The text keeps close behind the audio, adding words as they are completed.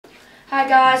Hi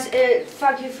guys,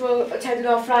 thank you for attending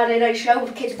our Friday night show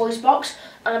with Kids Voice Box.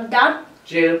 I'm Dan.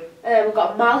 Jill. We've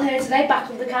got Mal here today, back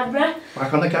on the camera.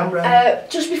 Back on the camera.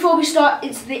 Just before we start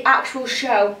into the actual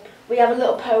show, we have a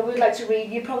little poem we'd like to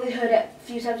read. You've probably heard it a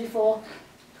few times before.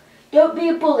 Don't be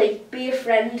a bully, be a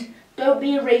friend. Don't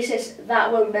be a racist,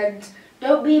 that won't end.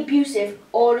 Don't be abusive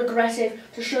or aggressive.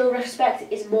 To show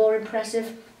respect is more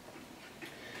impressive.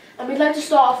 And we'd like to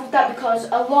start off with that because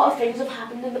a lot of things have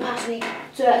happened in the past week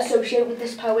to associate with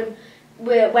this poem,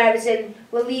 whereas in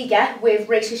La Liga with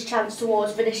racist chants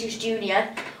towards Vinicius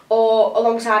Jr. or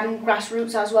alongside in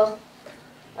Grassroots as well.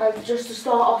 And just to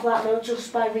start off that note,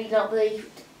 just by reading out the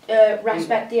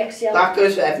Respect DXL. That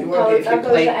goes for everyone.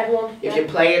 If you're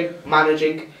playing,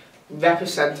 managing,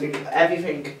 representing,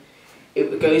 everything,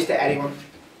 it goes to anyone.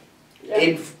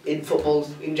 Yeah. In football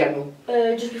in general.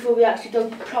 Just before we actually go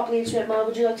properly into it, Mal,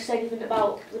 would you like to say anything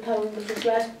about the poem we just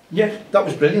read? Yeah, that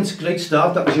was brilliant. Great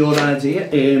start. That was your idea.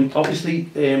 Obviously,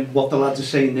 what the lads are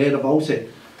saying there about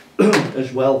it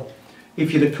as well.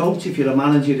 If you're a coach, if you're a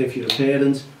manager, if you're a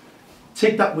parent,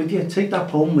 take that with you. Take that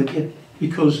poem with you.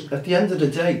 Because at the end of the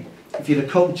day, if you're a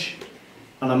coach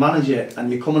and a manager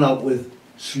and you're coming out with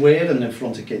swearing in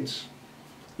front of kids,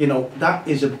 you know, that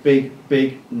is a big,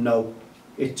 big no.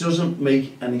 It doesn't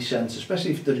make any sense,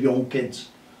 especially if they're young kids.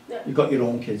 Yeah. You've got your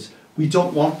own kids. We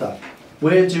don't want that.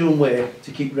 We're doing work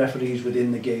to keep referees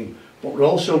within the game, but we're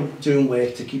also doing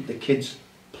work to keep the kids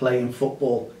playing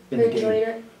football in the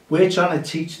game. We're trying to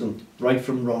teach them right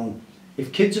from wrong.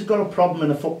 If kids have got a problem in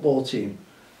a football team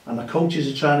and the coaches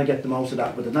are trying to get them out of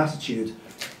that with an attitude,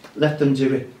 let them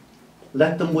do it.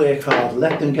 Let them work hard.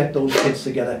 Let them get those kids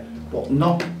together. But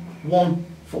not one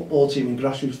football team in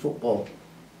grassroots football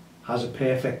has a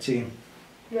perfect team.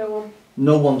 No one.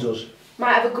 No one does.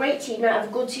 Might have a great team, might have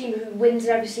a good team who wins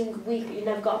every single week, but you've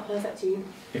never got a perfect team.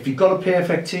 If you've got a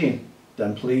perfect team,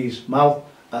 then please, Mal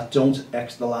at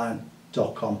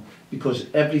don'txtheline.com, because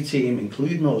every team,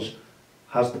 including us,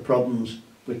 has the problems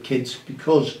with kids,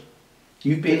 because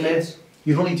you've been there,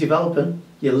 you're only developing,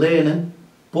 you're learning,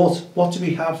 but what do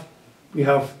we have? We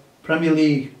have Premier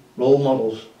League role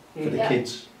models for the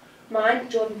kids. Mine,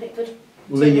 Jordan Pickford.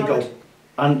 Well, there you go.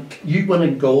 And you win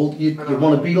in gold, you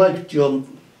want to be like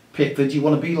Jordan Pickford, you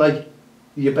want to be like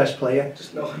your best player.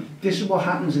 This is what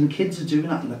happens, and kids are doing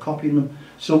that and they're copying them.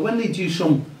 So when they do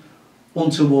some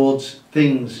untoward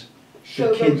things,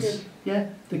 the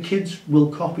kids will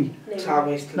copy.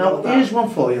 Now, here's one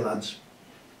for you, lads.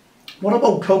 What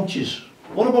about coaches?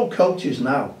 What about coaches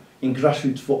now in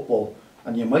grassroots football?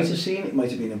 And you might have seen it,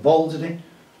 might have been involved in it,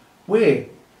 where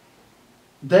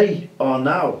they are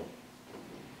now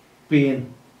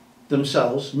being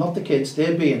themselves, not the kids,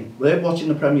 they're watching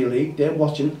the Premier League, they're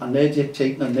watching and they're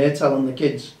dictating and they're telling the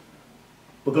kids,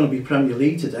 we're going to be Premier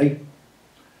League today,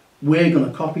 we're going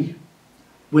to copy,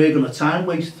 we're going to time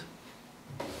waste,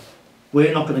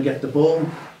 we're not going to get the ball,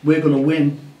 we're going to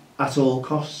win at all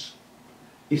costs.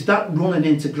 Is that running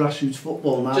into grassroots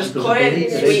football now? Just quiet,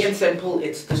 sweet and simple,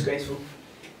 it's disgraceful.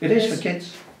 It is for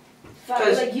kids.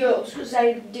 Like you're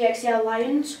saying DXL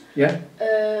Lions. Yeah.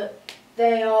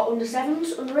 They are under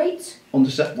 7s, under 8s? Under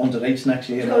 8s next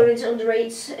year. Going into under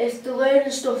 8s. If they're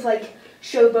learning stuff like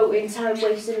showboating, time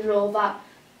wasting and all that,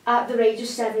 at the age of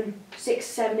 7, 6,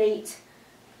 7, 8,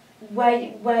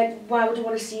 why would you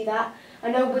want to see that?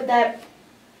 I know with their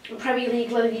Premier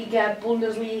League, La Liga,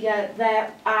 Bundesliga,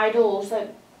 their idols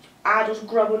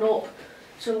growing up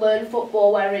to learn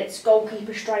football, whether it's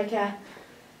goalkeeper, striker,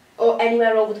 or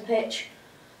anywhere over the pitch.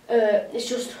 It's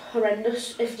just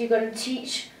horrendous. If you're going to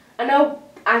teach, I know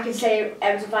I can say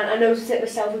Everton fan, I know to sit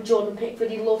myself with Jordan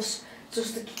Pickford, he loves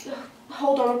just to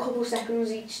hold on a couple of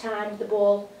seconds each time with the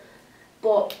ball.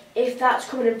 But if that's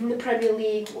coming in from the Premier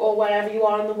League or wherever you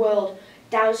are in the world,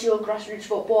 down to your grassroots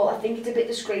football, I think it's a bit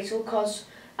disgraceful because,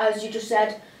 as you just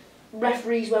said,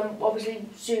 referees, obviously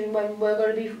soon when we're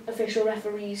going to be official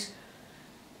referees,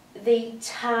 the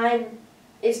time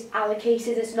is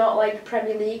allocated. It's not like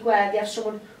Premier League where they have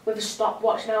someone with a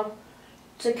stopwatch now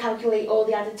to calculate all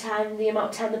the added time, the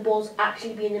amount of time the ball's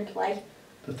actually being in play.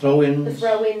 The throw-ins. The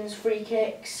throw-ins, free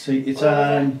kicks. See your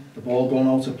time, the ball going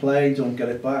out of play, don't get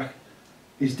it back.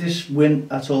 Is this win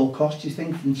at all cost, do you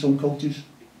think, from some coaches?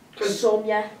 Some,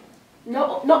 yeah.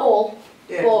 Not all,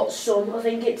 but some. I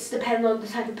think it's depending on the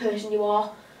type of person you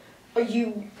are. Are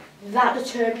you that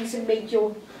determined to make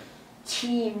your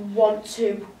team want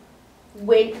to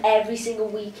win every single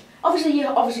week? Obviously, you're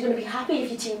obviously going to be happy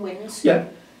if your team wins. Yeah.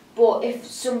 But if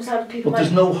sometimes people. But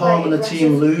there's no harm in a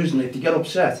team losing. If you get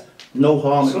upset, no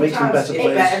harm. It makes them better players.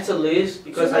 It's better to lose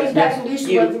because sometimes like it's better to lose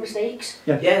to learn from mistakes.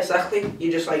 Yeah, exactly.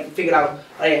 You just like figure out,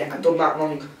 oh yeah, I've done that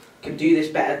wrong. Can do this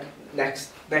better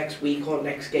next week or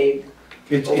next game.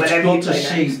 It's good to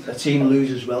see a team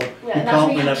lose as well. Yeah, and that's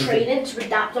where you have training to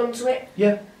adapt onto it.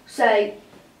 Yeah. Say,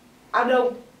 I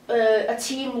know a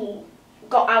team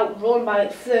got outrun by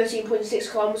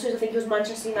 13.6 kilometres. I think it was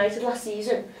Manchester United last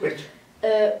season. Which?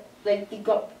 Like they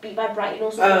got beat by Brighton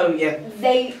or something. Oh yeah.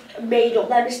 They made up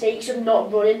their mistakes of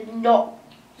not running, not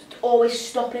always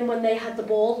stopping when they had the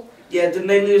ball. Yeah, didn't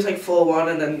they lose like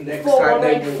 4-1 and then next 4-1, time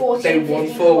like they 14, won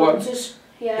 15 4-1? kilometres.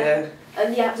 Yeah.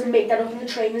 And you have to make that up in the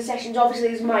training sessions. Obviously,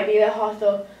 this might be a bit hard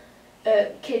for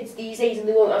kids these days, and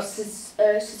they won't have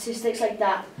statistics like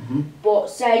that. But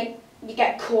say you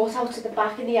get caught out at the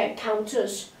back in the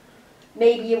encounters,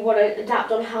 maybe you want to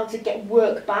adapt on how to get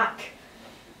work back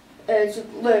to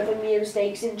learn from your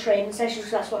mistakes in training sessions,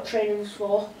 because that's what training is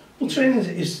for. Well, training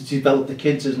is to develop the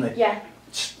kids, isn't it? Yeah.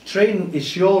 Training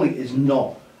is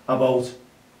not about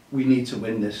we need to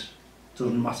win this.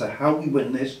 Doesn't matter how we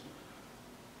win this.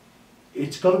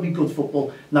 It's got to be good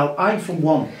football. Now, I, for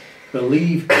one,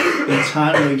 believe in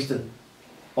time wasting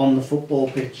on the football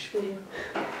pitch.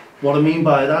 What I mean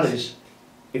by that is,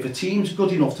 if a team's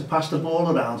good enough to pass the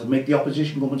ball around and make the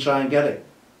opposition come and try and get it,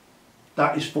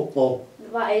 that is football.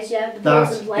 That is, yeah. The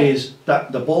ball's in play.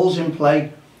 The ball's in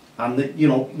play, and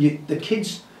the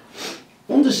kids,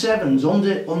 under sevens,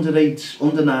 under eights,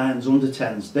 under nines, under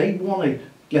tens, they want to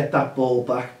get that ball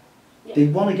back. Yeah. They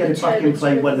want to get it back in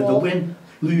play, whether they win,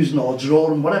 losing or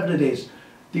drawing, whatever it is.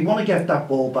 They want to get that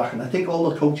ball back, and I think all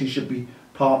the coaches should be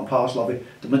part and parcel of it.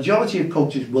 The majority of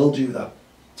coaches will do that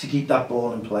to keep that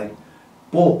ball in play.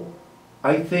 But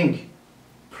I think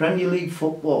Premier League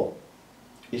football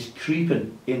is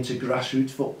creeping into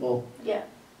grassroots football. Yeah.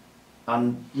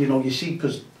 And you see,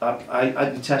 because I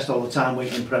detest all the time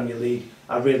waiting in Premier League.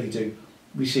 I really do.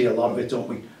 We see a lot of it, don't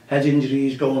we? Head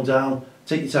injuries, going down,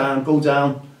 take your time, go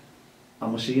down.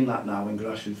 And we're seeing that now in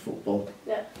grassroots football.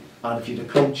 Yeah. And if you're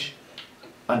the coach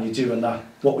and you're doing that,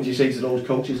 what would you say to those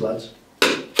coaches, lads?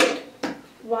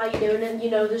 Why are you doing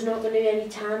it? There's not going to be any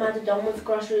time added on with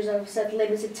grassroots. As I've said,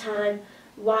 limited time.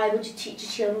 Why would you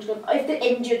teach your children? If they're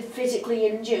injured, physically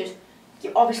injured,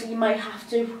 obviously you might have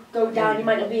to go down. You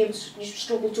might not be able to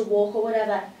struggle to walk or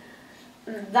whatever.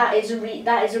 That is a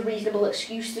reasonable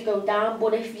excuse to go down.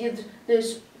 But if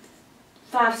there's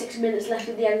 5-6 minutes left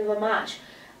at the end of the match,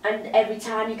 and every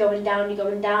time you're going down.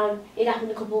 It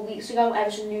happened a couple of weeks ago,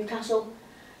 Everton Newcastle.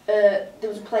 There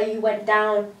was a player who went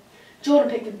down.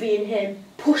 Jordan Pickford, being him,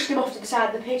 pushed him off to the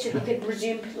side of the pitch so he could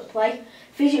resume play.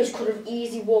 Physios could have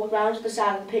easily walked round to the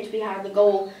side of the pitch behind the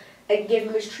goal and give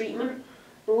him his treatment.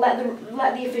 Let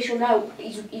the official know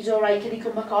he's alright, can he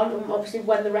come back on? And obviously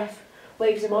when the ref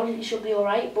waves him on, he should be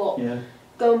alright. But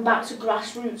going back to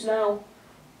grassroots now,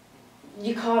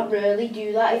 you can't really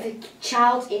do that. If a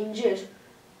child's injured,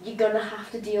 you're going to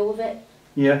have to deal with it.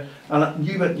 Yeah, and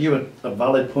you had a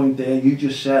valid point there. You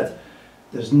just said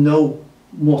there's no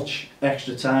much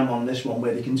extra time on this one,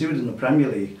 where they can do it in the Premier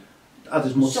League, add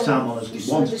as much time on as they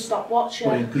want.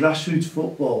 But in grassroots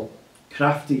football,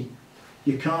 crafty,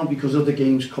 you can't, because other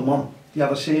games come on. You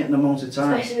have a certain amount of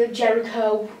time. Especially with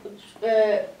Jericho.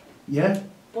 Yeah.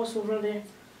 What's the run here?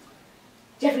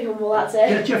 Jeffrey Humble, that's it.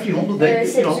 Yeah, Jeffrey Humble.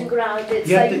 Citizen Ground.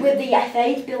 It's like with the FA,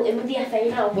 it's built in with the FA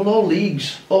now. Well, all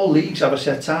leagues have a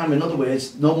set time. In other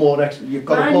words, no more extra. You've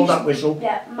got to blow that whistle.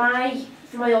 Yeah,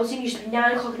 for my old team used to be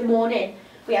 9 o'clock in the morning.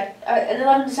 We had an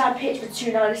 11-a-side pitch with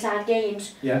 2 9-a-side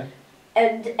games. Yeah.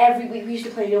 And every week we used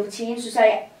to play the other teams. So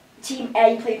say Team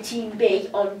A played Team B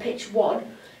on pitch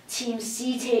 1, Team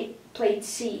C played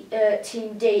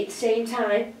Team D at the same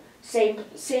time,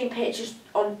 same pitch as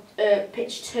on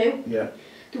pitch 2. Yeah.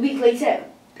 The week later,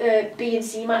 B and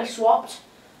C might have swapped,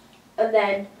 and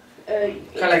then kind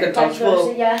of like a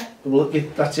dodgeball. Yeah. Well,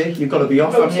 that's it. You've got to be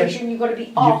off. Rotation. You've got to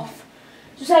be off.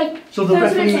 So the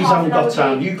referees haven't got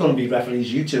time. You're going to be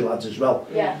referees, you two lads, as well.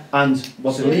 Yeah. And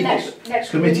what the league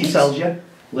committee tells you,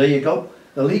 there you go.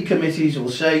 The league committees will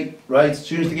say, right, as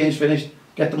soon as the game's finished,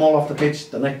 get them all off the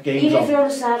pitch. The next game's Even on. if you're on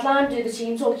the sideline, do the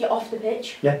team talk you off the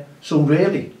pitch. Yeah. So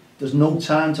really, there's no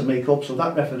time to make up. So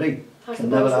that referee can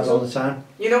never have all the time.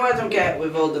 You know what I don't get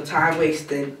with all the time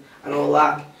wasting and all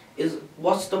that is,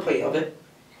 what's the point of it?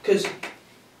 Because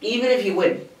even if you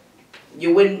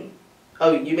win.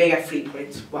 Oh, you may get 3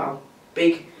 points. Wow,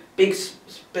 big,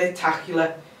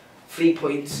 spectacular 3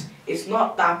 points. It's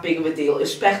not that big of a deal,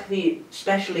 especially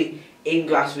in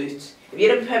grassroots. If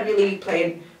you're in Premier League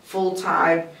playing full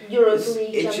time, Europa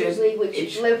League, Champions League,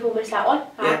 which Liverpool missed that one.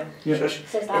 Yeah.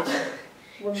 Says that.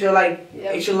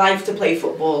 It's your life to play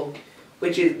football,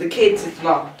 which is the kids. It's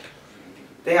not.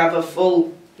 They have a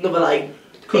full another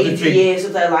 80 years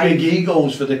of their life. Big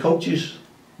egos for the coaches.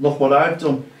 Look what I've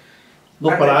done.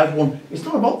 look what I've won. It's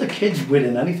not about the kids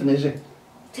winning anything, is it?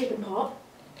 Taking part.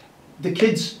 The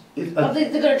kids... Well, they're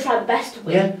going to try the best to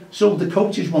win. Yeah, so the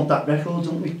coaches want that record,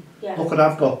 don't we? Yeah. Look what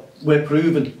I've got. We're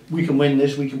proving we can win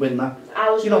this, we can win that.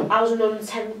 I was, you know, I was an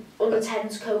under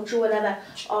 10s coach or whatever.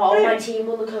 Oh, my team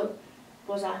won the cup.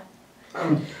 What was that?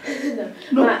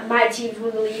 No. My team's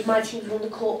won the league, my team's won the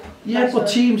cup. Yeah, but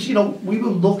teams, you know, we were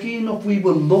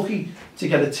lucky to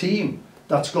get a team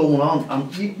that's going on,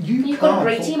 and You've got a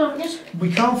great team, haven't you?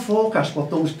 We can't forecast what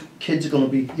those kids are going to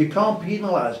be. You can't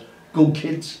penalise good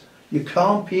kids. You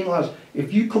can't penalise.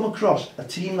 If you come across a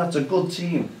team that's a good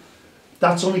team,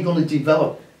 that's only going to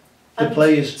develop the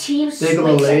players. Teams they're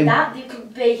going to learn. Like that, they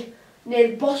could be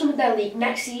near the bottom of their league.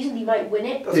 Next season, they might win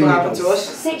it. That's what happened to us.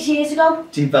 6 years ago.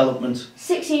 Development.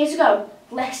 6 years ago,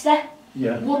 Leicester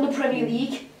won the Premier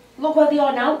League. Look where they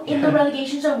are now, in the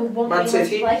relegation zone with one game left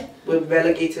to play. Were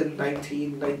relegated in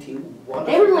 1991.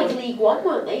 They were in like League One,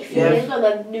 weren't they? A few years ago, and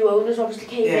then new owners obviously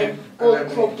came in. Well,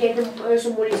 the club gave them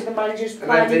some money to the managers.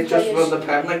 And then they just won the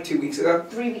Prem like 2 weeks ago.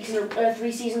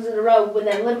 3 seasons in a row, when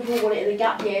then Liverpool won it in the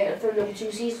gap year for another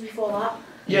 2 seasons before that.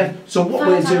 Yeah, so what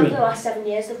we're doing... The last 7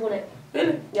 years they've won it.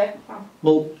 Really? Yeah.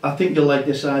 Well, I think you'll like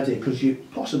this idea, because your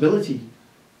possibility,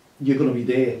 you're going to be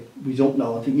there. We don't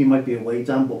know. I think you might be away,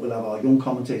 Dan, but we'll have our young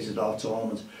commentators at our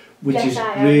tournament, which is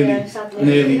really nearly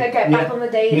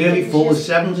full. The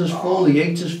 7s is full, the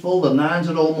 8s is full, the 9s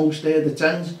are almost there, the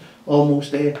 10s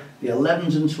almost there, the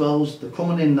 11s and 12s, they're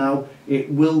coming in now.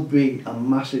 It will be a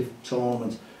massive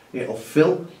tournament. It'll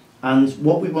fill, and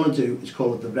what we want to do is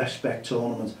call it the Respect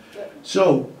Tournament.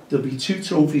 So there'll be 2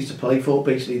 trophies to play for,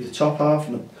 basically the top half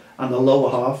and the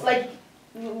lower half. Like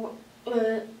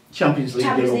Champions League,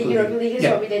 Europa League is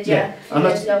what we did, and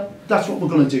that's what we're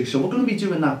going to do. So we're going to be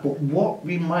doing that, but what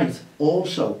we might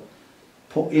also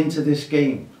put into this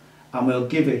game, and we'll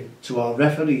give it to our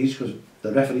referees, because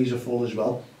the referees are full as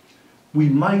well, we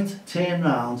might turn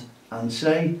round and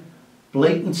say,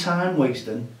 blatant time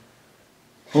wasting,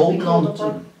 holding on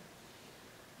to,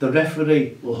 the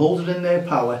referee will hold it in their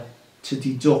power to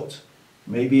deduct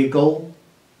maybe a goal.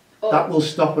 Or that will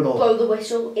stop it all. Blow the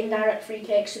whistle, indirect free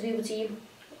kicks to the other team.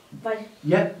 Bye.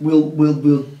 Yeah,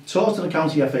 we'll talk to the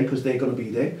county FA, because they're going to be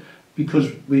there, because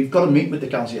we've got to meet with the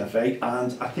county FA,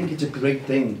 and I think it's a great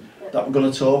thing that we're going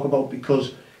to talk about,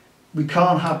 because we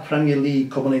can't have Premier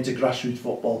League coming into grassroots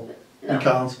football. No. We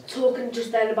can't. Talking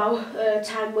just then about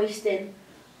time wasting,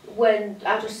 when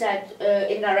I just said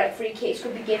indirect free kicks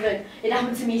could be given, it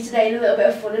happened to me today in a little bit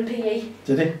of fun in PE.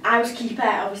 Did it? I was keeper,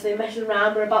 obviously messing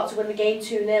around, we're about to win the game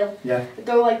 2-0. Yeah. I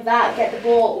go like that, get the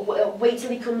ball, wait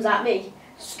till he comes at me,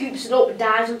 scoops it up and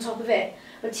dives on top of it.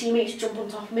 My teammates jump on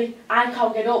top of me. I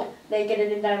can't get up. They get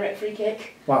an indirect free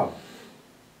kick. Wow.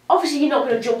 Obviously, you're not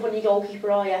going to jump on your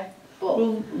goalkeeper, are you? But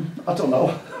well, I don't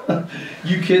know.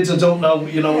 You kids, I don't know.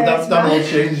 You know, that all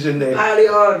changes in there. Early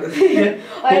on. It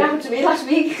happened to me last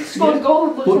week. Scored a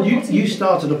goal. But you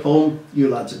started a poem, you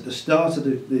lads, at the start of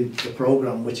the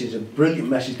programme, which is a brilliant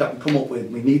message that we come up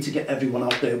with. We need to get everyone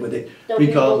out there with it, don't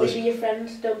regardless. Don't be a friend.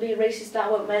 Don't be a racist.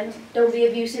 That won't mend. Don't be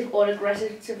abusive or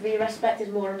aggressive. To be respect is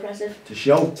more impressive. To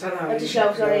show. To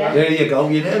show, sorry, yeah. There you go.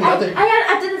 You nearly had it.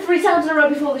 I did it 3 times in a row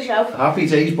before the show. Happy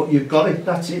days, but you've got it.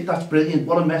 That's it. That's brilliant.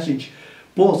 What a message.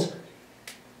 But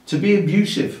to be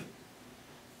abusive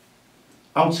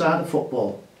outside of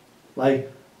football,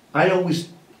 like, I always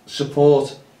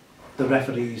support the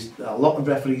referees. A lot of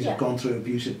referees have gone through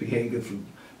abusive behaviour from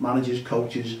managers,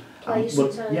 coaches.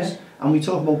 And we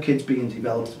talk about kids being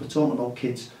developed. We're talking about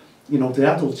kids, you know, the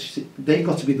adults, they've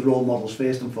got to be the role models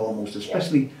first and foremost,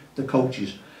 especially the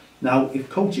coaches. Now, if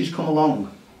coaches come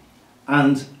along,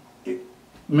 and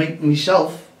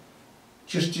myself,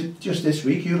 just this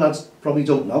week, you lads probably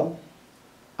don't know,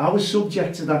 I was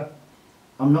subject to that.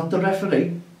 I'm not the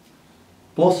referee,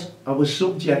 but I was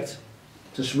subject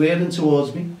to swearing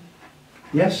towards me.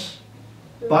 Yes,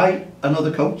 by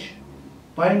another coach.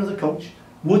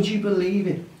 Would you believe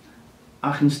it?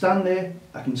 I can stand there,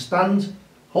 I can stand,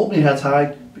 hold my head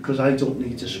high, because I don't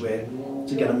need to swear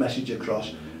to get a message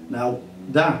across. Now,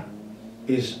 that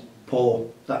is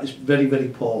poor. That is very, very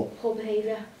poor. Poor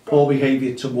behaviour. Poor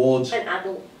behaviour towards an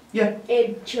adult. Yeah.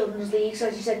 In children's leagues,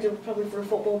 as you said, you're probably for a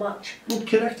football match. Well,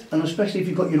 correct. And especially if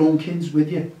you've got your own kids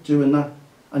with you doing that,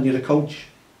 and you're a coach.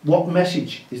 What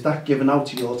message is that given out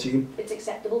to your team? It's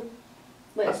acceptable,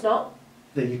 but it's not.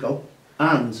 There you go.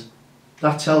 And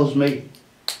that tells me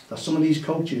that some of these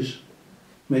coaches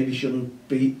maybe shouldn't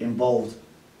be involved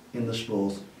in the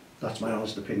sport. That's my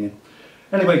honest opinion.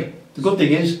 Anyway, the good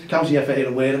thing is the county FA are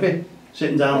aware of it,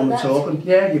 sitting down and talking.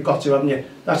 Yeah, you've got to, haven't you?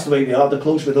 That's the way they are. They're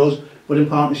close with us. We're in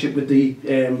partnership with the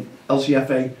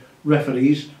LCFA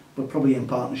referees, but probably in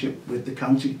partnership with the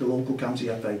county, the local county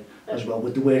FA as well,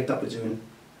 with the work that we're doing.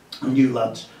 And you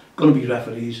lads, going to be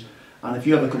referees, and if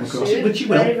you ever come across it, which you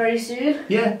will, very, very soon.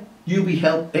 yeah, you'll be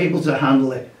able to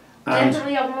handle it. And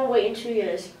Definitely, I'm going to wait in 2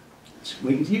 years.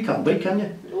 you can't wait, can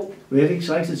you? Nope. Really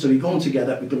excited. So you're going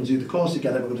together, we're going to do the course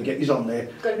together, we're going to get you on there.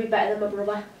 Going to be better than my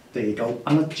brother. There you go.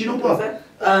 And do you know what?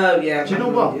 Yeah. Do you know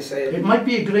what? It might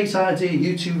be a great idea,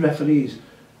 you two referees,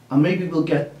 and maybe we'll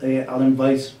get, I'll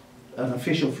invite an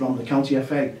official from the county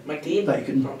FA Mike Dean. that you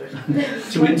can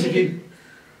to interview.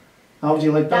 How would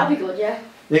you like that? That'd be good, yeah.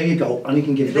 There you go, and he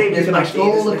can give His name you is can Mike ask Dean,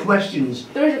 all isn't the it? questions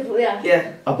There is a, yeah.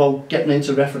 Yeah. about getting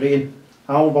into refereeing.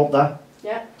 How about that?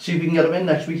 Yeah. See if we can get him in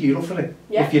next week. You're up for it?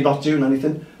 Yeah. If you're not doing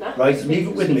anything. No. Right, leave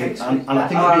it with me. Next And week. I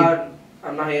think it'll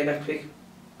I'm not here next week.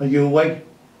 be, are you away?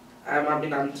 I'm in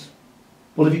Nantes.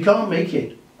 Well, if you can't make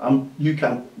it, you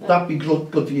can. That'd be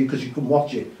good for you because you can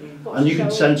watch it. And you can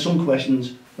send some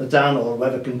questions to Dan or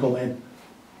whoever can come in.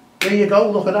 There you go,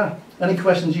 look at that. Any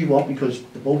questions you want, because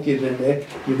the both kids are in there,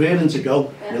 you're ready to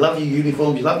go. Yeah. You'll have your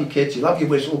uniforms, you'll have your kits, you'll have your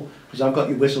whistle, because I've got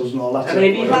your whistles and all that. And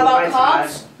maybe What you have about my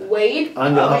cards? Wade?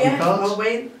 And you'll have yeah. your cards. Oh,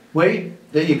 Wayne. Wade,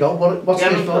 there you go. What's Yeah,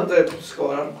 this we for? put the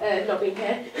score on. Not being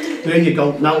here. There you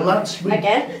go. Now lads,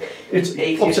 Again? it's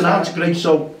Eight up to now, years it's great.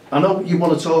 So I know you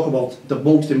want to talk about the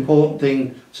most important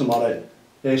thing tomorrow,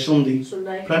 Sunday.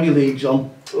 Sunday. Premier League's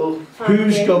on. Oh,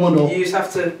 Who's going up? you just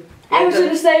have to. Everton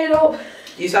are staying up.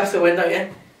 You just have to win, don't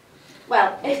you?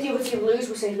 Well, if the other team lose,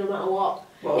 we're safe no matter what.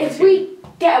 What If other team? we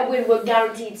get a win, we're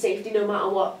guaranteed safety no matter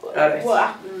Alright. what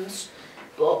happens.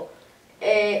 But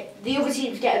the other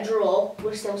teams get a draw,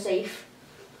 we're still safe.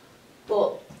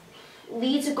 But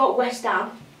Leeds have got West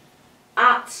Ham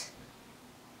at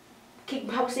King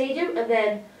Power Stadium, and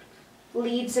then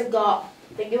Leeds have got,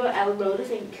 I think they were Ellen Road, I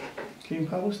think. King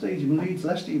Power Stadium, Leeds,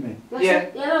 Leicester, you mean? Leicester?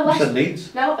 Yeah, no, You Leicester. said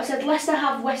Leeds. No, I said Leicester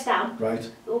have West Ham, Right.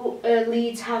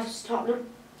 Leeds have Tottenham.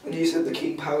 And you said the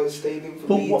King Power Stadium for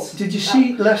But Leeds. what, did you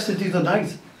see Leicester the other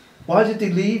night? Why did they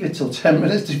leave it till 10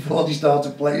 minutes before they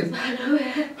started playing? I know,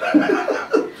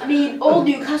 yeah. I mean, all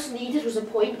Newcastle needed was a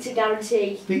point to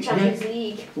guarantee Champions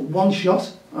League. But one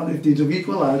shot, and if they'd have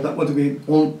equalised, that would have been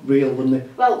unreal, wouldn't it?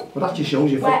 Well, But that just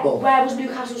shows you football. where was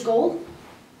Newcastle's goal?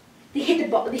 They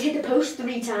hit the post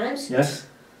 3 times. Yes.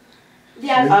 They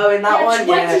had, Oh, in that they one, had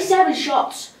yeah. 27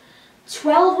 shots,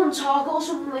 12 on target or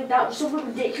something like that, or something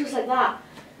ridiculous like that.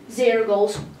 0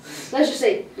 goals. Let's just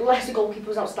say the Leicester goalkeeper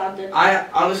was outstanding. I'm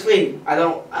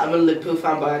a Liverpool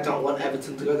fan, but I don't want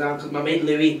Everton to go down because my mate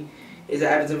Louis is an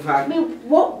Everton I fan. mean,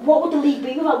 what would the league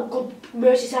be without good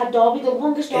Merseyside derby, the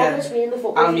longest derby Yeah. that's been in the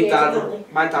football And for my years, dad, apparently.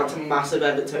 my dad's a massive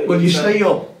Everton. When you so- stay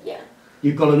up, Yeah.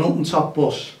 you've got an open top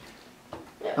bus,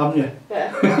 Yeah. haven't you?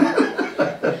 Yeah.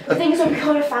 The thing is that we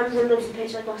can't have fans running up to the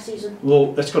pitch like last season.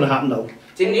 Well, that's going to happen now.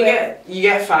 Didn't you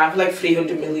get 5 for like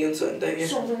 300 million something, don't you?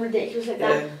 Something ridiculous like Yeah.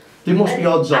 that. There must be And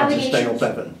odds on to stay allegations. up,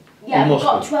 Everton. Yeah, There we've must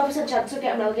got be. a 12% chance of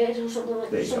getting relegated or something like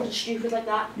There you something go. stupid like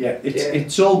that. Yeah, Yeah.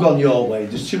 it's all gone your way.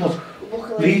 There's too much.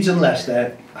 Luckily, Leeds and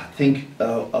Leicester, I think,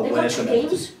 are they've got worse 2 than Everton.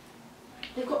 games.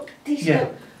 They've got decent. Yeah.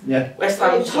 Yeah. West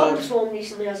Well, Ham's Tottenham's good. form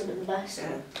recently hasn't been the best. Yeah.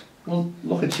 Well,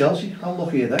 look at Chelsea. How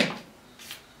lucky are they?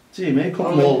 See, mate, a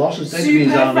couple Oh, more losses. They've been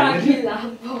Super down there. Frankie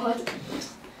Lampard.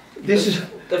 This is.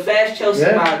 The first Chelsea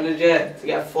Yeah. manager to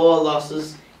get 4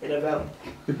 losses in a row.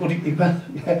 But he went,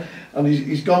 yeah, and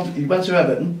he's gone. He went to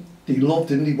Everton. He loved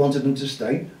him. He wanted him to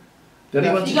stay. Then he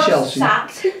went He to got Chelsea.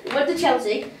 sacked. He went to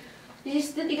Chelsea.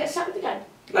 Did he get sacked again?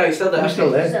 No, he's still there. He's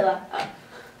still there. Still there. Oh.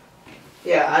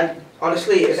 Yeah, and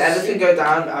honestly, if Everton go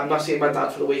down, I'm not seeing my dad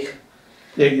for the week.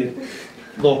 Yeah,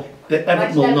 look, the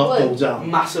Everton will not go down.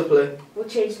 Massively. We'll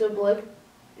change to blue.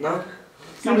 No?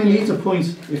 You only need a point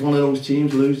if one of those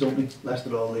teams lose, don't we?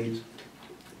 Leicester or Leeds.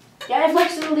 Yeah, if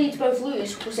Leicester and Leeds both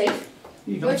lose, we're safe.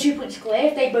 You We're go. 2 points clear.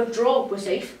 If they both draw, we're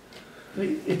safe.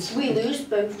 It's We lose,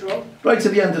 both draw. right to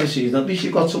the end of the season. At least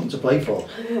you've got something to play for.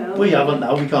 We haven't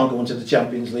now. We can't go into the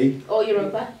Champions League. Or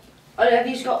Europa. Oh, have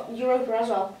you got Europa as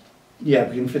well? Yeah,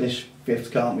 we can finish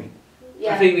 5th, can't we?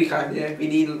 Yeah. I think we can, yeah. We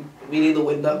need the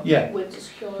window. Yeah. Win to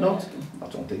secure. No, I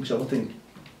don't think so. I think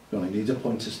we only need a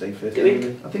point to stay 5th. Do we?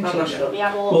 anyway. I think I'm so. not yeah. sure. We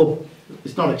have all. Well,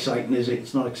 it's not exciting, is it?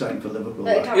 It's not exciting for Liverpool.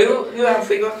 It that. can- Who have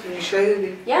we got? Can you show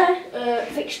me? Yeah,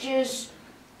 fixtures.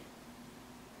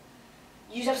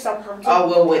 You have Southampton. Oh,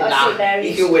 we'll win St. that.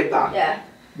 Mary's. You can win that. Yeah.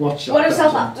 Watch that. What have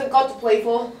Belgium. Southampton got to play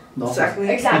for? Nothing. Exactly.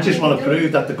 Exactly. We just want to They do.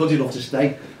 prove that they're good enough to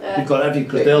stay. Yeah. We've got every,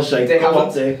 because they'll say, They go haven't.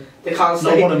 up there. They can't Know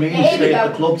say. what I mean? Here we Stay at go.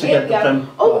 the club to Here get we the go.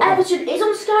 Prem. Oh, Everton is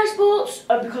on Sky Sports,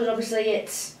 because obviously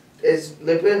it's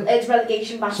Liverpool.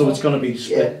 relegation battle. So it's going to be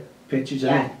split Yeah. pitches, isn't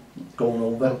Yeah. it? Going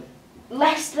over.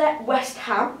 Leicester, West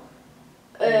Ham.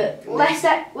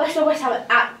 Leicester, West Ham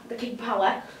at the King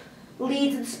Power.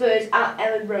 Leeds and Spurs at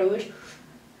Ellen Road.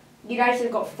 United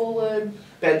have got Fulham.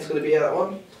 Ben's going to be at that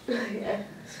one. Yeah.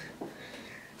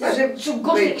 Imagine- Some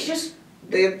good wait. fixtures.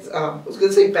 I was going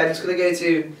to say Ben's going to go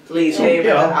to the Leeds game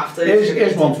Yeah, after.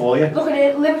 here's one for you. Look at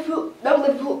it, Liverpool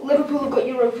have got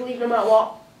Europa League no matter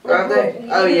what. Have they?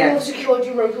 Oh, yeah. Liverpool secured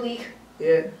Europa League.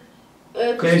 Yeah.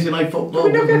 Thursday night football.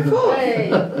 Do we not get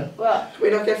fourth? What? Do we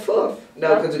not get fourth?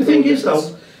 No, because The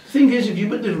thing is, if you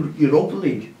win the Europa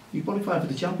League, you qualify for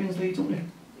the Champions League, don't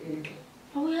you?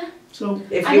 Oh yeah. So,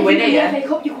 If And you win it, the yeah. FA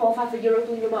Cup, you qualify for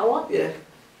Europa League no matter what. Yeah.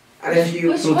 And if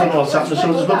you so I don't know what's happening.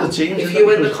 So there's got the teams. if isn't you there?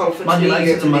 win the Because Conference Man League, United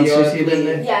you and go Man to the City are in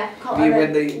there. Yeah, You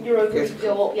win the Europa League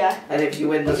go up, yeah. and if you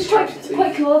win the It's Champions quite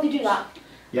League. cool if you do that.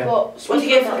 Yeah. But What do you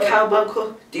get for the Carabao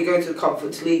Cup? Do you go to the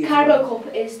Conference League? Carabao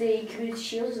Cup is the Community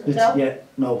Shield, isn't it? It's, No. yeah,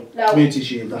 no. No. Community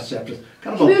Shield, that's separate.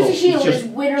 Carabao Community Cup, Shield it's is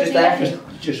winner of just the there, FA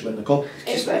Cup. just win the cup.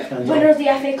 Just there. And, Winner of the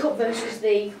FA Cup versus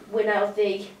the winner of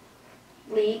the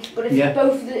league. But if Yeah.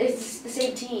 both it's the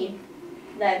same team,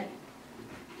 then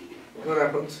What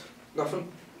happens?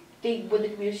 Nothing. they win the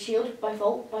Community Shield by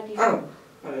default. By default.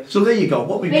 Oh. Alright. So there you go.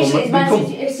 What we Basically, it's Man come,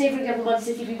 City. Say for example, Man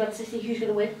City beat Man City. Who's going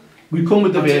to win? we come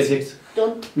with the Man City. verdict.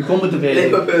 Done. We come with the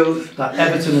verdict Liverpool. that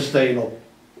Everton is staying up.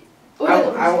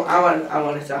 I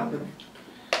want it to happen.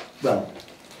 Well,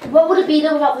 What would it be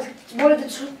though without one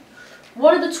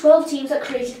of the 12 teams that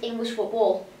created English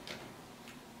football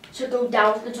to go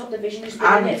down to the top division? Who's been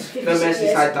in And it the 56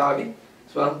 years. Merseyside derby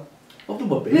as well. what there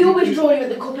would be. We always draw you in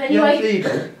the cup Yeah, anyway. there you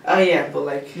go. Oh yeah, but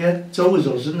like Yeah, it's always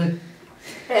us, isn't it?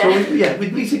 Yeah. So,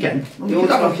 we'd meet again. We always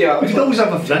knock you out. could always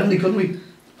have a friendly, couldn't we?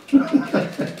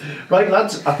 Right,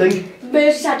 lads, I think.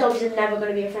 Merseyside derbies are never going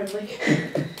to be a friendly.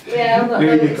 Yeah, but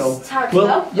There you it's go. time to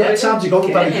Well, go. yeah, it's time to go.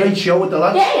 We've had a great show with the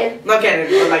lads. Get in. not getting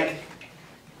it, but like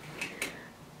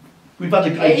We've had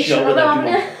a Are great you show sure with about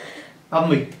everyone, it? haven't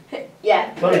we?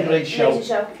 Yeah. What a great show. Amazing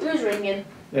show. Who's ringing?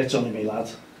 It's only me, lad.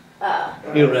 Ah.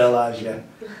 You realise, yeah.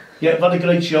 Yeah, we've had a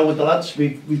great show with the lads.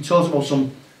 We've talked about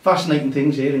some fascinating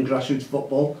things here in grassroots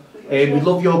football. We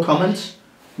love your comments.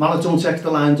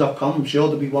 marathonTextiline.com, I'm sure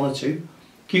there'll be one or two.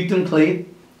 Keep them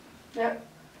clean. Yep.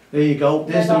 There you go.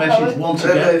 There's the message once I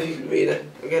don't know again. if you can read it.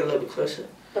 I'll get a little bit closer.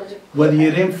 Whether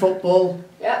you're in football,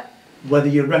 Yeah. whether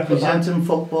you're representing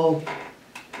football,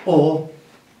 or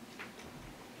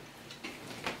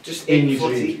Just in in New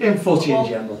footy. Zealand, in footy in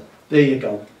general. There you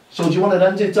go. So do you want to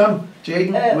end it, Dan?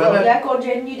 Jaden? Well, Whoever? yeah, go on,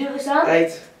 Jaden, you do this now.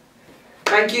 Right.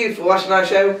 Thank you for watching our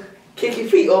show. Kick your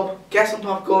feet up, get some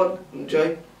popcorn,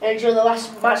 enjoy. And enjoy the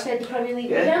last match day of the Premier League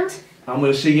Yeah. weekend. And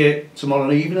we'll see you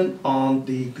tomorrow evening on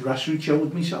the Grassroots show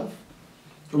with myself.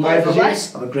 From Yeah, all of us God here,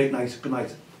 bless. have a great night. Good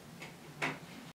night.